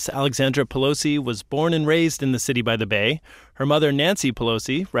 journalist Alexandra Pelosi, was born and raised in the city by the Bay. Her mother, Nancy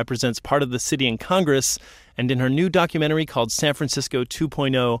Pelosi, represents part of the city in Congress, and in her new documentary called San Francisco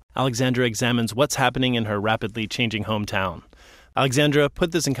 2.0, Alexandra examines what's happening in her rapidly changing hometown. Alexandra,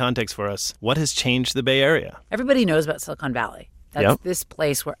 put this in context for us. What has changed the Bay Area? Everybody knows about Silicon Valley. That's this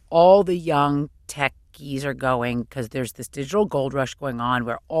place where all the young techies are going because there's this digital gold rush going on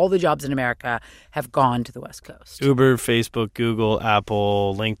where all the jobs in America have gone to the West Coast. Uber, Facebook, Google,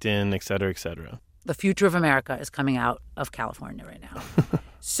 Apple, LinkedIn, et cetera, et cetera. The future of America is coming out of California right now.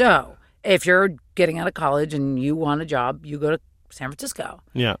 So if you're getting out of college and you want a job, you go to San Francisco.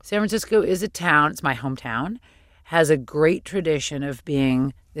 Yeah. San Francisco is a town, it's my hometown, has a great tradition of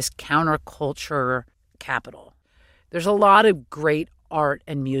being this counterculture capital. There's a lot of great art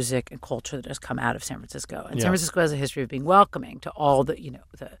and music and culture that has come out of San Francisco. And San Francisco has a history of being welcoming to all the,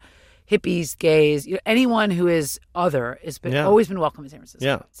 the hippies, gays, anyone who is other has been always been welcome in San Francisco.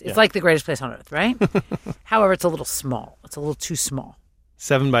 Yeah. It's like the greatest place on earth, right? However, it's a little small. It's a little too small.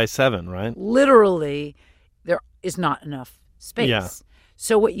 7 by 7, right? Literally, there is not enough space. Yeah.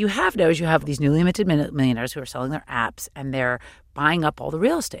 So what you have now is you have these newly minted millionaires who are selling their apps and they're buying up all the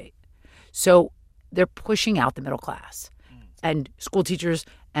real estate. So they're pushing out the middle class. And school teachers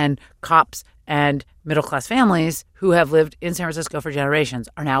and cops and middle-class families who have lived in San Francisco for generations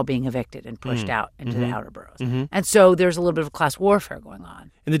are now being evicted and pushed out into the outer boroughs. And so there's a little bit of class warfare going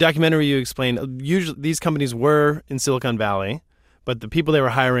on. In the documentary, you explain, usually these companies were in Silicon Valley, but the people they were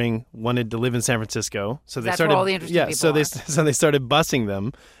hiring wanted to live in San Francisco. So they started, where all the interesting people so are. So they started busing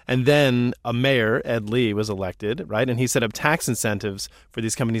them. And then a mayor, Ed Lee, was elected, right? And he set up tax incentives for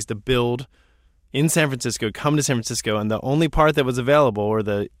these companies to build in San Francisco, come to San Francisco, and the only part that was available, or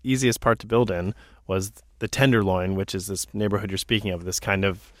the easiest part to build in, was the Tenderloin, which is this neighborhood you're speaking of, this kind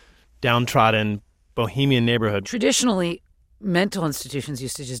of downtrodden bohemian neighborhood. Traditionally, mental institutions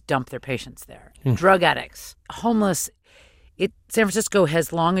used to just dump their patients there. Drug addicts, homeless. San Francisco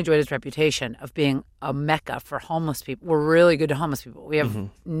has long enjoyed its reputation of being a mecca for homeless people. We're really good to homeless people. We have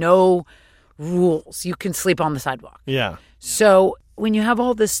no rules. You can sleep on the sidewalk. Yeah. So when you have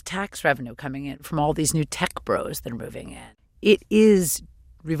all this tax revenue coming in from all these new tech bros that are moving in, it is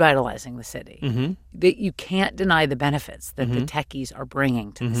revitalizing the city. That you can't deny the benefits that the techies are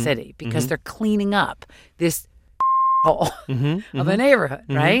bringing to the city because they're cleaning up this hole of a neighborhood,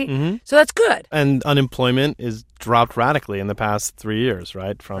 right? So that's good. And unemployment is dropped radically in the past 3 years,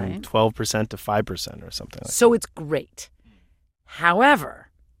 right? From 12% to 5% or something like that. So it's great. However,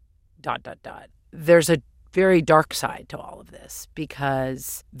 there's a very dark side to all of this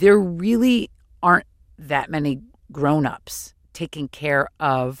because there really aren't that many grown-ups taking care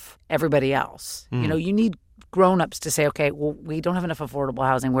of everybody else. You need grown-ups to say, okay, well, we don't have enough affordable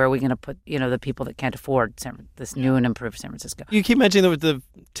housing. Where are we going to put, the people that can't afford this new and improved San Francisco? You keep mentioning that with the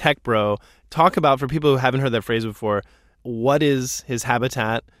tech bro. Talk about, for people who haven't heard that phrase before, what is his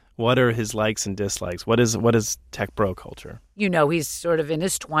habitat? What are his likes and dislikes? What is tech bro culture? He's sort of in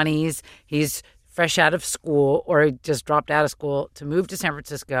his 20s. He's fresh out of school or just dropped out of school to move to San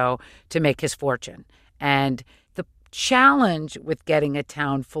Francisco to make his fortune. And the challenge with getting a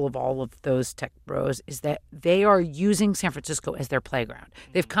town full of all of those tech bros is that they are using San Francisco as their playground.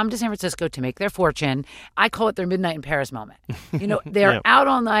 They've come to San Francisco to make their fortune. I call it their midnight in Paris moment. They're out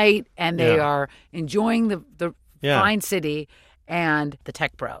all night and they are enjoying the fine city. And the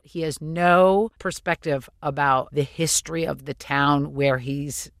tech bro, he has no perspective about the history of the town where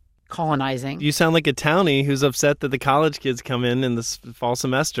he's colonizing. You sound like a townie who's upset that the college kids come in this fall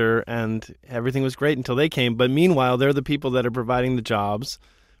semester and everything was great until they came. But meanwhile, they're the people that are providing the jobs.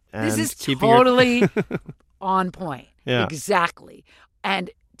 And this is totally on point. Yeah. Exactly. And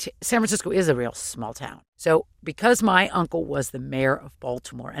San Francisco is a real small town. So because my uncle was the mayor of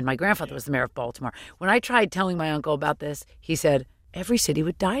Baltimore and my grandfather was the mayor of Baltimore, when I tried telling my uncle about this, he said, every city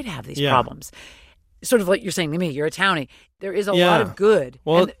would die to have these problems. Sort of like you're saying to me, you're a townie. There is a lot of good.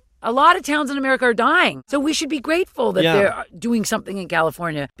 Well, and a lot of towns in America are dying. So we should be grateful that they're doing something in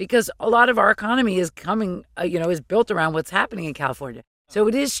California because a lot of our economy is coming, is built around what's happening in California. So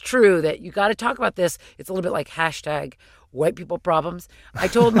it is true that you got to talk about this. It's a little bit like hashtag white people problems. I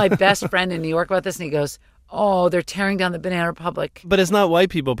told my best friend in New York about this, and he goes, oh, they're tearing down the Banana Republic. But it's not white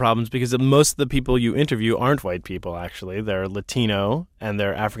people problems because most of the people you interview aren't white people, actually. They're Latino and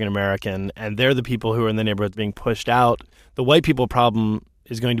they're African American, and they're the people who are in the neighborhoods being pushed out. The white people problem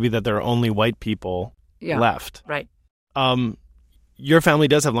is going to be that there are only white people left. Right. Your family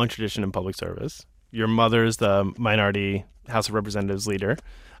does have long tradition in public service. Your mother's the minority House of Representatives leader.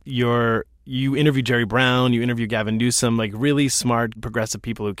 You interview Jerry Brown, you interview Gavin Newsom, like really smart, progressive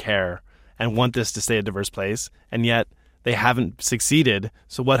people who care and want this to stay a diverse place, and yet they haven't succeeded.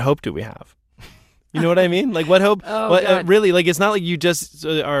 So what hope do we have? You know what I mean? Like, what hope? Really, like, it's not like you just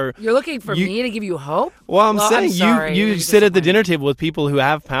are... You're looking for me to give you hope? Well, I'm saying you sit at the disappointed. dinner table with people who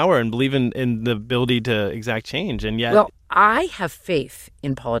have power and believe in the ability to exact change, and yet... Well, I have faith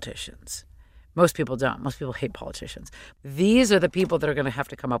in politicians. Most people don't. Most people hate politicians. These are the people that are going to have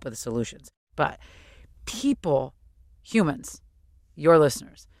to come up with the solutions. But people, humans, your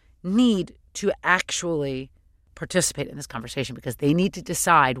listeners, need to actually participate in this conversation because they need to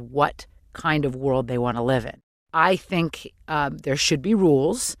decide what kind of world they want to live in. I think there should be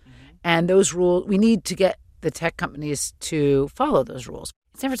rules, and those rules, we need to get the tech companies to follow those rules.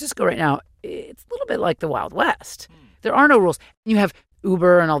 In San Francisco right now, it's a little bit like the Wild West. There are no rules. You have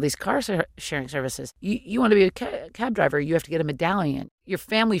Uber and all these car sharing services. You want to be a cab driver, you have to get a medallion. Your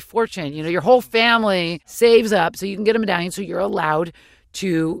family fortune, your whole family saves up so you can get a medallion so you're allowed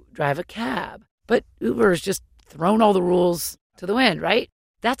to drive a cab. But Uber has just thrown all the rules to the wind, right?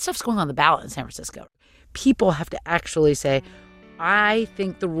 That stuff's going on the ballot in San Francisco. People have to actually say, I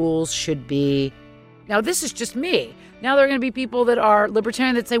think the rules should be... Now, this is just me. Now there are going to be people that are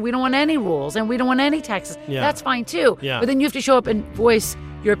libertarian that say we don't want any rules and we don't want any taxes. Yeah. That's fine, too. Yeah. But then you have to show up and voice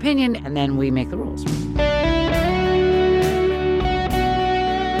your opinion, and then we make the rules.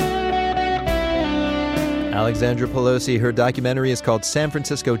 Alexandra Pelosi, her documentary is called San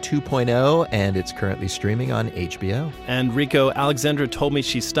Francisco 2.0, and it's currently streaming on HBO. And Rico, Alexandra told me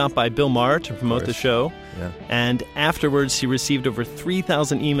she stopped by Bill Maher to promote the show. Yeah. And afterwards, she received over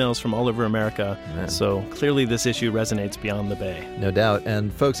 3,000 emails from all over America. Yeah. So clearly this issue resonates beyond the Bay. No doubt.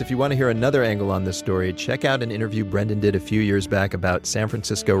 And folks, if you want to hear another angle on this story, check out an interview Brendan did a few years back about San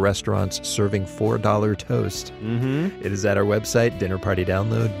Francisco restaurants serving $4 toast. Mm-hmm. It is at our website,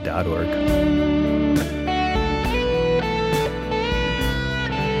 dinnerpartydownload.org.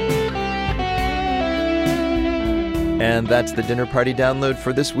 And that's the Dinner Party Download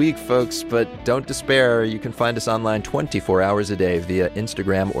for this week, folks. But don't despair. You can find us online 24 hours a day via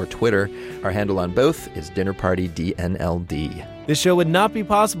Instagram or Twitter. Our handle on both is DinnerPartyDNLD. This show would not be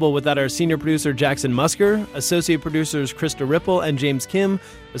possible without our senior producer, Jackson Musker, associate producers, Krista Ripple and James Kim,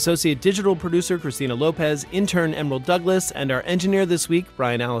 associate digital producer, Christina Lopez, intern, Emerald Douglas, and our engineer this week,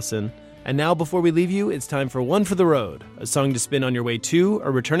 Brian Allison. And now, before we leave you, it's time for One for the Road, a song to spin on your way to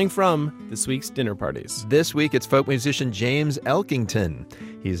or returning from this week's dinner parties. This week, it's folk musician James Elkington.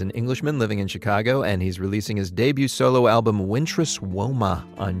 He's an Englishman living in Chicago, and he's releasing his debut solo album, Wintris Woma,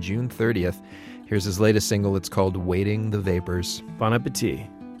 on June 30th. Here's his latest single. It's called Waiting the Vapors. Bon appetit.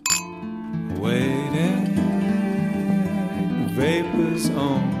 Waiting, vapors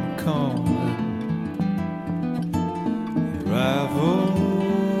on the corner, rival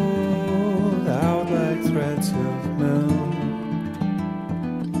out like threads of milk.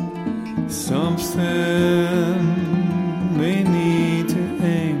 Something we need to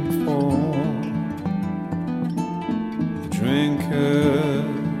aim for. The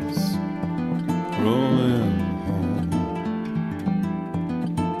drinkers rolling home.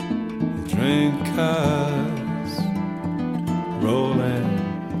 The drinkers rolling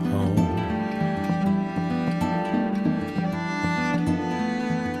home.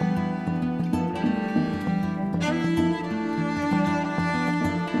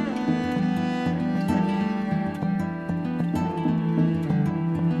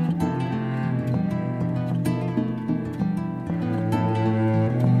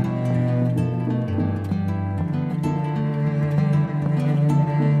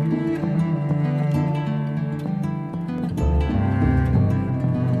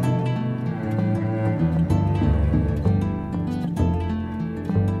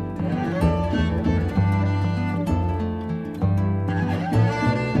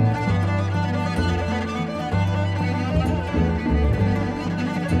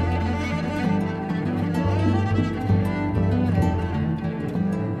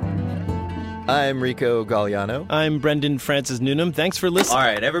 I'm Rico Galliano. I'm Brendan Francis Noonan. Thanks for listening. All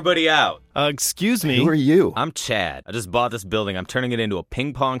right, everybody out. Excuse me. Who are you? I'm Chad. I just bought this building. I'm turning it into a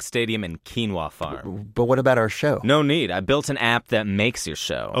ping pong stadium and quinoa farm. But what about our show? No need. I built an app that makes your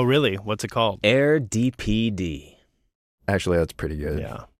show. Oh, really? What's it called? Air DPD. Actually, that's pretty good. Yeah.